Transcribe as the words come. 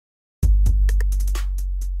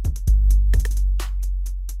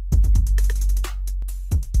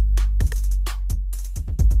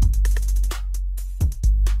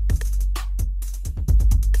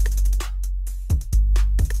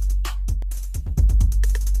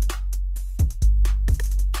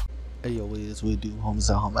Hey yo, what is we do, homies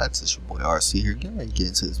at home? It's your boy RC here. Getting ready to get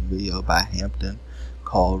into this video by Hampton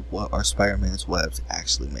called "What Are Spider-Man's Webs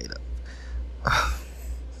Actually Made Of?"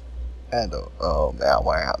 And man, I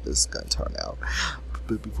wonder how this is gonna turn out.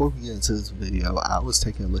 But before we get into this video, I was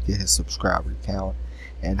taking a look at his subscriber count,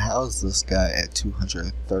 and how is this guy at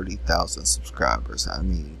 230,000 subscribers? I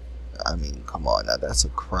mean, come on now, that's a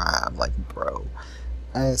crime, like, bro.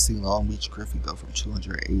 I had seen Long Beach Griffey go from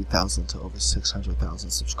 280,000 to over 600,000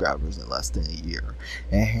 subscribers in less than a year.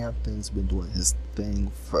 And Hampton's been doing his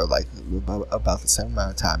thing for like about the same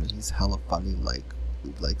amount of time, and he's hella funny like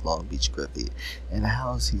Long Beach Griffey. And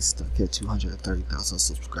how is he stuck at 230,000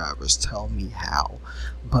 subscribers? Tell me how.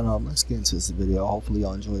 But let's get into this video. Hopefully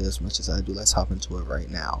y'all enjoy it as much as I do. Let's hop into it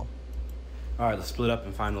right now. Alright, let's split up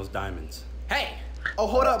and find those diamonds. Hey! Oh,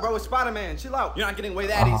 hold up, bro. It's Spider-Man. Chill out. You're not getting away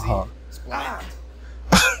that easy. Splat.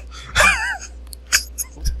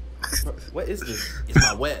 What is this? It's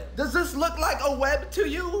my web. Does this look like a web to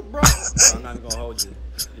you, bro? I'm not even gonna hold you.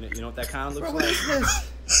 You know what that kind of looks like? What is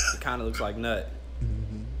this? It kind of looks like nut.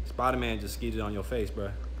 Spider-Man just skeeted on your face,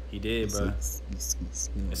 bro. He did, bro.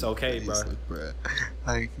 It's okay, bro.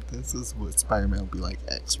 Like, this is what Spider-Man will be like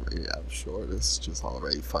X-rated, I'm sure. This is just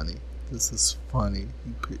already funny. This is funny.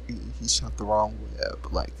 He shot the wrong web.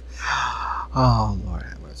 Like, oh Lord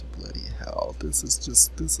have mercy, bloody hell. This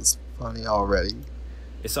is funny already.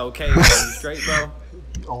 It's okay, bro. You straight, bro?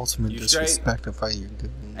 The ultimate disrespect of fighting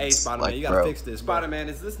goons. Hey, Spider-Man, like, you gotta fix this. Spider-Man,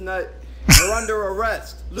 is this nut? You're under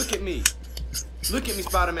arrest. Look at me. Look at me,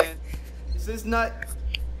 Spider-Man. Is this nut?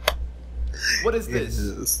 What is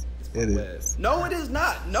this? It is. No, it is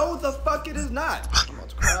not. No, the fuck it is not. I'm about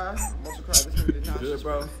to cry. This movie did not good,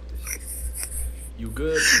 bro. You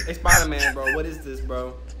good? Hey, Spider-Man, bro. What is this,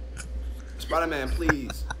 bro? Spider-Man,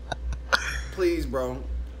 please. Please, bro.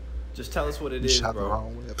 Just tell us what it is,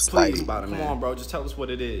 bro. Please, Spider-Man. Come on, bro. Just tell us what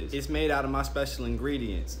it is. It's made out of my special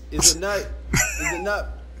ingredients. Is it nut? Is it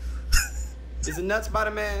nut? Is it nut,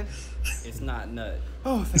 Spider-Man? It's not nut.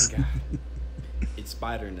 Oh, thank God. It's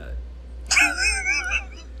spider nut.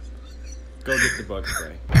 Go get the bug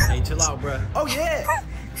spray. Hey, chill out, bro. Oh, yeah.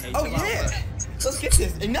 Hey, oh, yeah. Out, let's get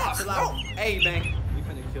this. Enough. Chill out. Hey, man. We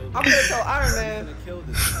finna kill this. I'm gonna tell Iron Man. We finna kill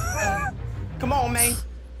this. Come on, man.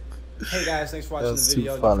 Hey guys, thanks for watching the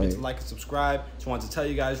video. Don't forget to like and subscribe. Just wanted to tell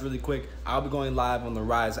you guys really quick, I'll be going live on the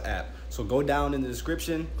Rise app. So go down in the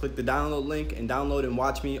description, click the download link, and download and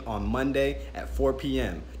watch me on Monday at 4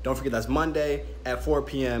 p.m. Don't forget, that's Monday at 4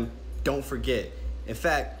 p.m. Don't forget. In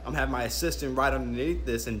fact, I'm having my assistant write underneath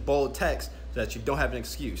this in bold text so that you don't have an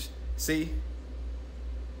excuse. See?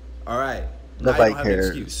 All right. Nobody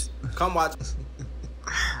cares. Come watch.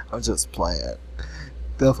 I'm just playing.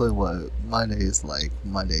 Definitely what Monday is like.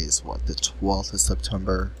 Monday is what, the 12th of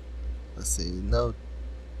September? Let's see. No,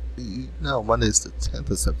 Monday is the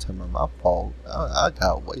 10th of September. My fault. I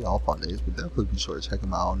got way off on days, but definitely be sure to check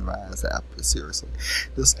him out on the Rise app. But seriously,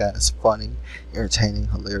 this guy is funny, entertaining,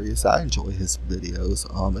 hilarious. I enjoy his videos.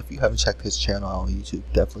 If you haven't checked his channel on YouTube,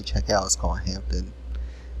 definitely check it out. It's called Hampton.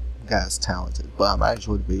 The guy's talented. But I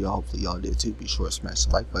enjoyed the video. Hopefully y'all did too. Be sure to smash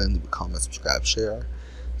the like button, leave a comment, subscribe, share.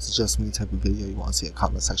 Suggest me type of video you want to see in the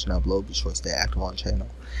comment section down below. Be sure to stay active on the channel.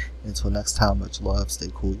 Until next time, much love, stay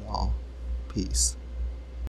cool, y'all. Peace.